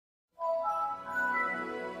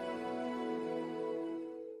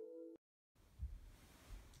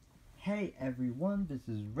Hey everyone, this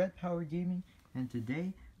is Red Power Gaming, and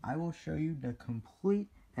today I will show you the complete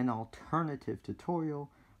and alternative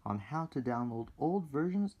tutorial on how to download old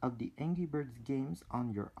versions of the Angry Birds games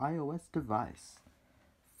on your iOS device.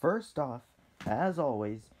 First off, as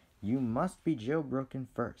always, you must be jailbroken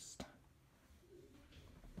first.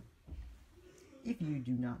 If you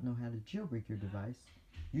do not know how to jailbreak your device,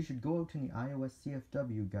 you should go to the iOS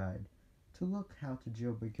CFW guide to look how to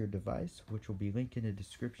jailbreak your device, which will be linked in the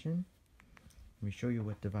description. Let me show you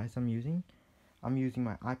what device I'm using. I'm using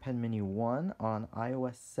my iPad mini 1 on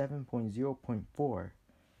iOS 7.0.4 for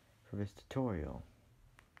this tutorial.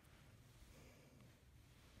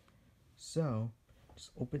 So, just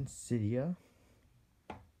open Cydia.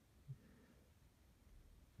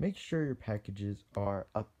 Make sure your packages are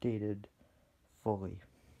updated fully.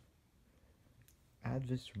 Add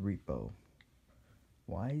this repo,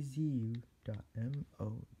 yzu.moe/dev.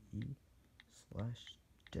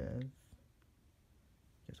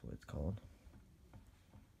 Guess what it's called.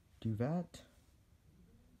 Do that.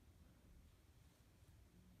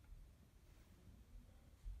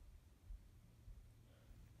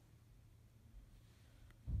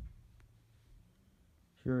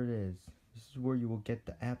 Here it is. This is where you will get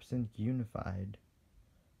the AppSync Unified.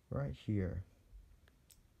 Right here.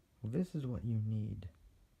 Well, this is what you need.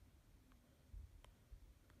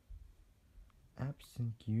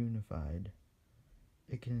 AppSync Unified.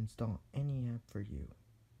 It can install any app for you.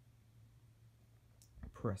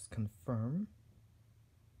 Press confirm.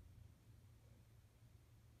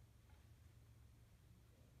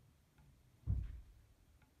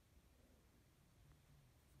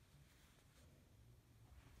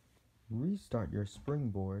 Restart your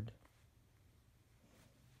Springboard.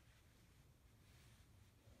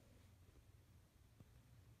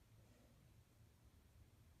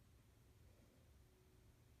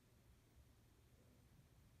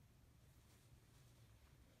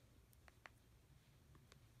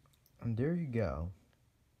 And there you go.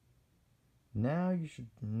 Now let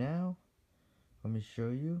me show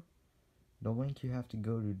you the link you have to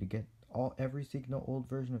go to get every single old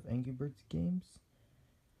version of Angry Birds games.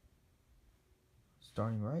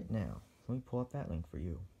 Starting right now. Let me pull up that link for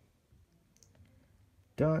you.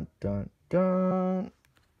 Dun dun dun!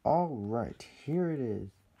 Alright, here it is.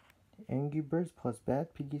 The Angry Birds plus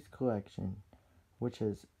Bad Piggies collection, which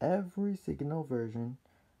has every single version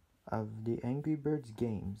of the Angry Birds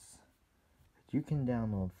games that you can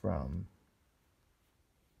download from.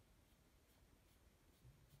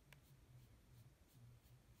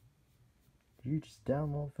 You just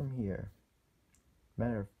download from here.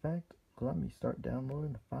 Matter of fact, let me start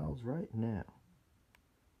downloading the files right now.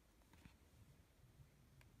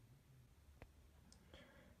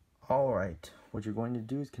 Alright, what you're going to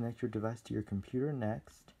do is connect your device to your computer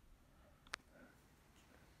next.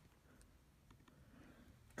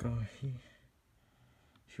 Go here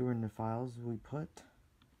in the files we put.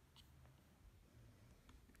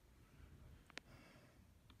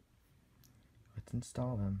 Let's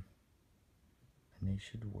install them, and they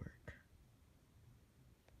should work.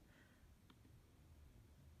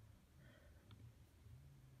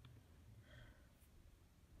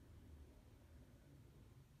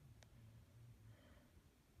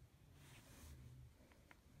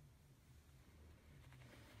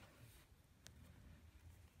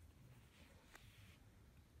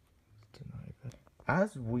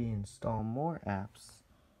 As we install more apps,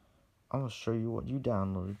 I'll show you what you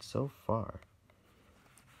downloaded so far.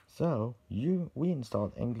 So, we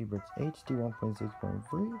installed Angry Birds HD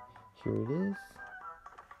 1.6.3. Here it is.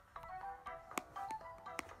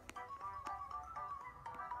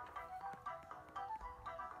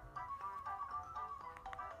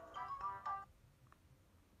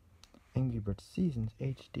 Angry Birds Seasons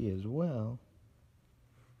HD as well.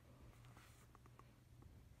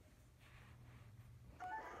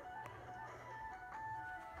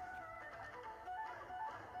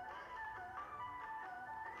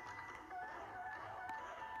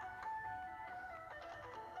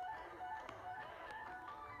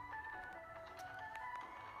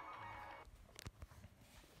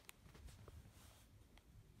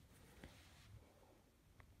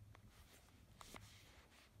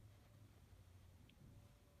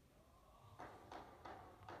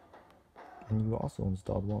 And you also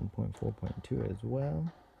installed 1.4.2 as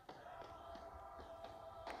well.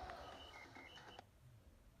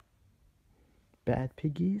 Bad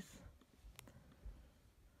Piggies.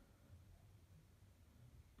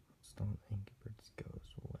 Install Angry Birds Go as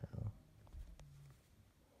well.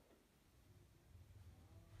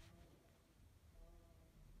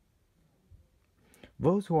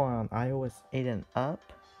 Those who are on iOS 8 and up,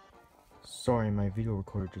 Sorry, my video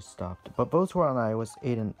recorder just stopped. But those who are on iOS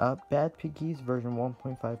 8 and up, Bad Piggies version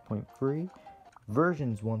 1.5.3,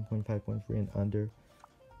 versions 1.5.3 and under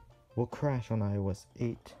will crash on iOS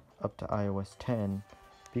 8 up to iOS 10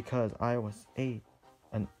 because iOS 8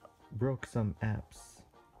 and broke some apps.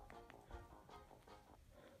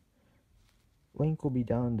 Link will be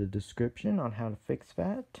down in the description on how to fix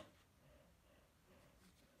that.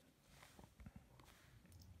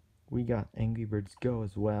 We got Angry Birds Go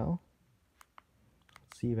as well.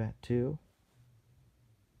 See that too.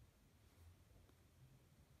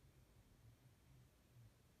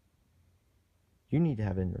 You need to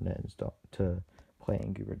have internet installed to play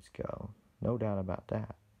Angry Birds Go. No doubt about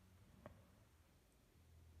that.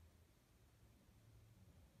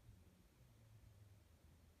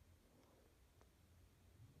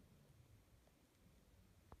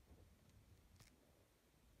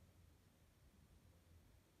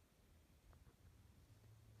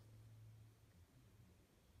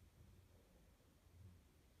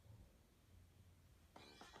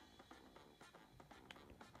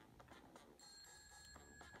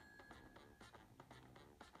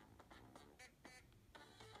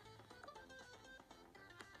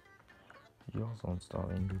 You also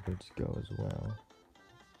install Angry Birds Go as well.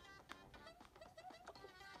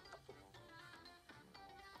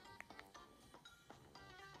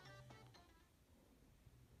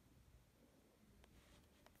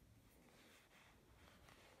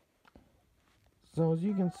 So as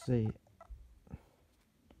you can see,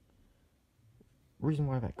 reason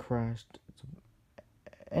why that crashed, it's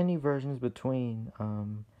any versions between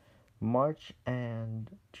March and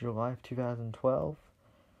July of 2012,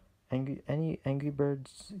 any Angry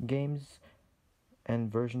Birds games and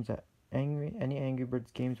versions that any Angry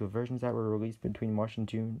Birds games with versions that were released between March and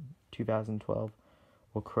June 2012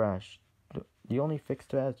 will crash. The only fix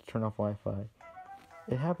to that is to turn off Wi-Fi.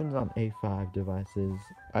 It happens on A5 devices.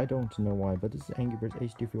 I don't know why, but this is Angry Birds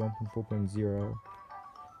HD 1.4.0.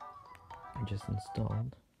 I just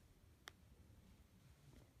installed.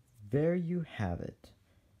 There you have it.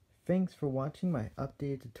 Thanks for watching my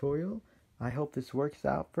updated tutorial. I hope this works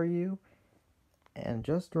out for you. And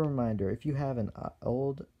just a reminder, if you have an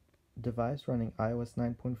old device running iOS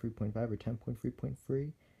 9.3.5 or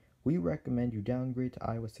 10.3.3, we recommend you downgrade to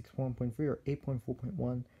iOS 6.1.3 or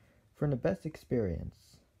 8.4.1 for the best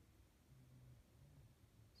experience.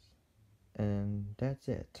 And that's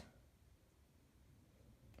it.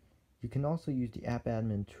 You can also use the app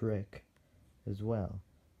admin trick as well.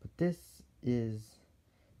 But this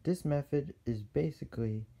method is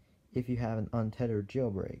basically if you have an untethered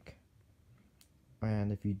jailbreak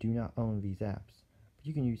and if you do not own these apps. But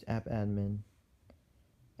you can use app admin,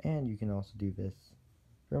 and you can also do this.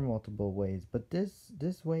 There are multiple ways, but this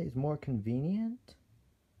way is more convenient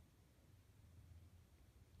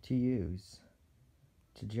to use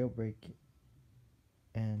to jailbreak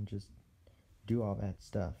and just do all that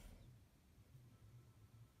stuff.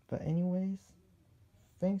 But anyways,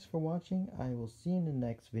 thanks for watching. I will see you in the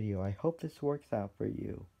next video. I hope this works out for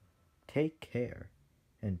you. Take care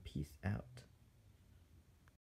and peace out.